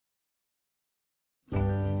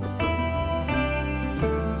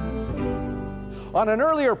On an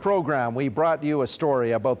earlier program, we brought you a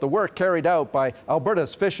story about the work carried out by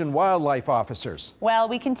Alberta's Fish and Wildlife officers. Well,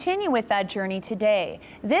 we continue with that journey today.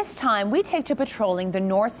 This time, we take to patrolling the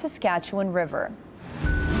North Saskatchewan River.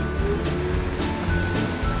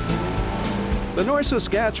 The North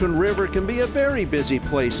Saskatchewan River can be a very busy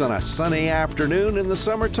place on a sunny afternoon in the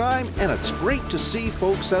summertime, and it's great to see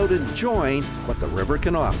folks out enjoying what the river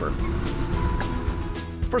can offer.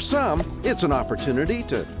 For some, it's an opportunity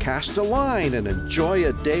to cast a line and enjoy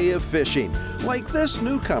a day of fishing, like this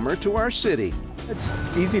newcomer to our city. It's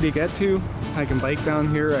easy to get to. I can bike down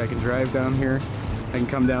here, I can drive down here. I can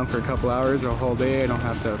come down for a couple hours or a whole day. I don't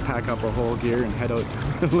have to pack up a whole gear and head out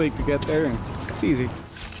to the lake to get there, and it's easy.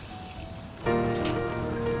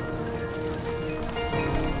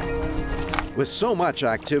 With so much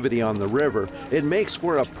activity on the river, it makes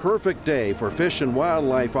for a perfect day for Fish and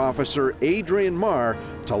Wildlife Officer Adrian Marr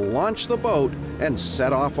to launch the boat and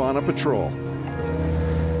set off on a patrol.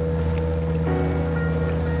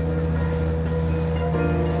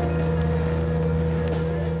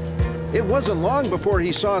 It wasn't long before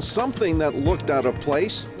he saw something that looked out of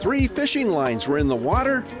place. 3 fishing lines were in the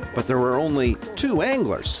water, but there were only 2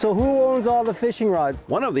 anglers. So who owns all the fishing rods?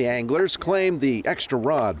 One of the anglers claimed the extra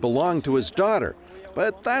rod belonged to his daughter,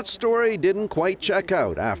 but that story didn't quite check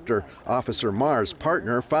out after Officer Marr's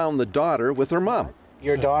partner found the daughter with her mom.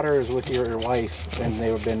 Your daughter is with your wife, and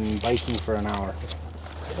they've been biking for an hour.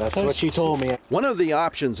 That's what she told me. One of the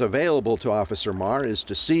options available to Officer Marr is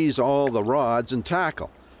to seize all the rods and tackle,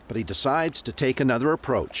 but he decides to take another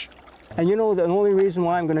approach. And you know the only reason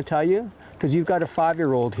why I'm going to tell you? Because you've got a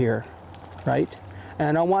 5-year-old here, right?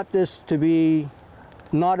 And I want this to be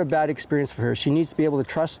not a bad experience for her. She needs to be able to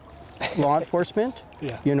trust law enforcement,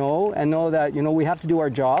 you know, and know that, you know, we have to do our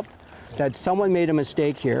job, that someone made a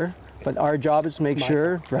mistake here, but our job is to make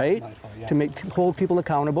sure, right, to hold people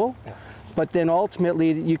accountable. But then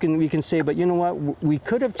ultimately we can say, but you know what, we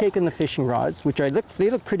could have taken the fishing rods, which they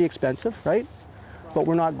look pretty expensive, right? But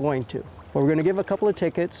we're not going to. But we're going to give a couple of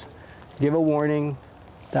tickets, give a warning,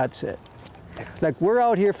 that's it. Like, we're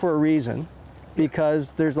out here for a reason,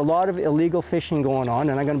 because there's a lot of illegal fishing going on,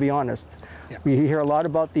 and I'm going to be honest. We hear a lot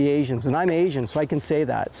about the Asians, and I'm Asian, so I can say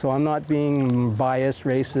that. So I'm not being biased,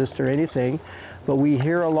 racist, or anything, but we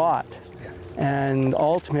hear a lot. And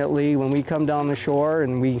ultimately, when we come down the shore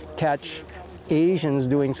and we catch Asians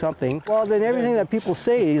doing something, well, then everything that people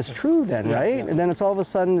say is true then, right? And then it's all of a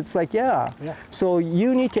sudden, it's like, So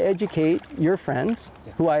you need to educate your friends,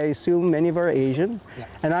 who I assume many of are Asian,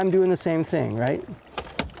 and I'm doing the same thing, right?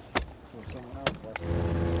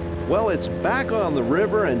 Well, it's back on the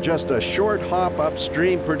river, and just a short hop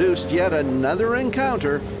upstream produced yet another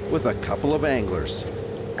encounter with a couple of anglers.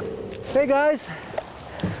 Hey guys,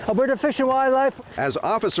 Alberta Fish and Wildlife. As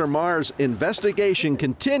Officer Marr's investigation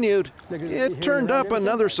continued, it turned up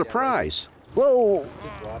another surprise. Whoa!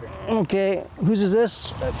 Okay, whose is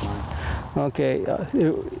this? That's mine. Okay,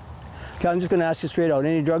 I'm just going to ask you straight out.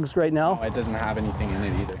 Any drugs right now? No, it doesn't have anything in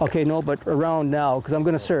it either. Okay, no, but around now, because I'm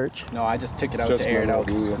going to search. No, I just took it out to air it out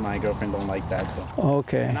because my girlfriend don't like that. So.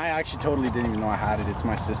 Okay. And I actually totally didn't even know I had it. It's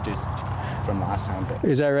my sister's from last time. But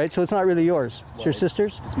is that right? So it's not really yours? It's your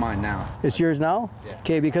sister's? It's mine now. It's yours now? Yeah.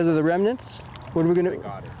 Okay, because of the remnants? What are we going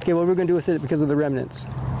to? Okay, what are we going to do with it because of the remnants?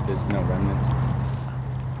 There's no remnants.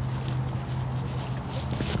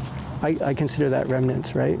 I consider that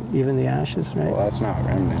remnants, right? Even the ashes, right? Well, that's not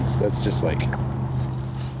remnants. That's just like,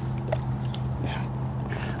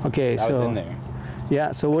 Okay, that was in there.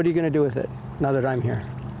 Yeah, so what are you going to do with it now that I'm here?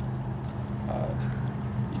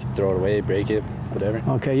 You can throw it away, break it, whatever.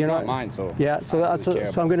 Okay, it's not mine, so. Yeah, so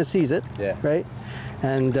I'm going to seize it, right?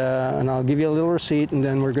 And I'll give you a little receipt, and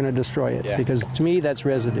then we're going to destroy it because to me that's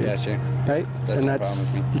residue. Yeah, sure. Right? That's no problem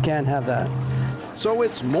with me. You can't have that. So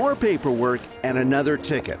it's more paperwork and another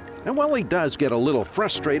ticket. And while he does get a little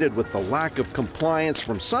frustrated with the lack of compliance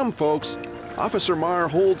from some folks, Officer Marr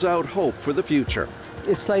holds out hope for the future.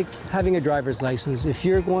 It's like having a driver's license. If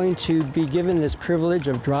you're going to be given this privilege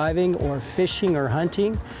of driving or fishing or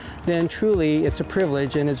hunting, then truly it's a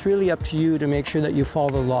privilege, and it's really up to you to make sure that you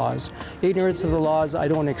follow the laws. Ignorance of the laws, I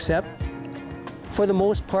don't accept. For the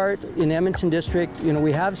most part, in Edmonton District, you know,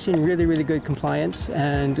 we have seen really, really good compliance,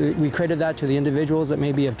 and we credit that to the individuals that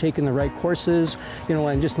maybe have taken the right courses, you know,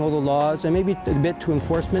 and just know the laws, and maybe a bit to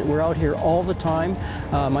enforcement. We're out here all the time,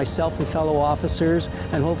 myself and fellow officers,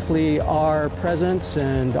 and hopefully our presence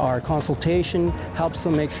and our consultation helps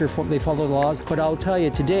them make sure they follow the laws. But I'll tell you,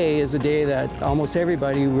 today is a day that almost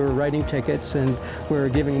everybody, we're writing tickets and we're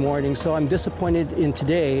giving warnings, so I'm disappointed in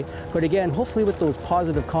today. But again, hopefully with those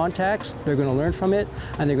positive contacts, they're going to learn from from it,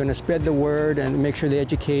 and they're going to spread the word and make sure they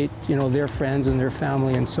educate, you know, their friends and their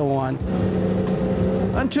family and so on.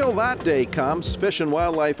 Until that day comes, Fish and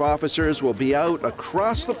Wildlife officers will be out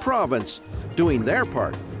across the province doing their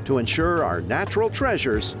part to ensure our natural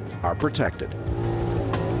treasures are protected.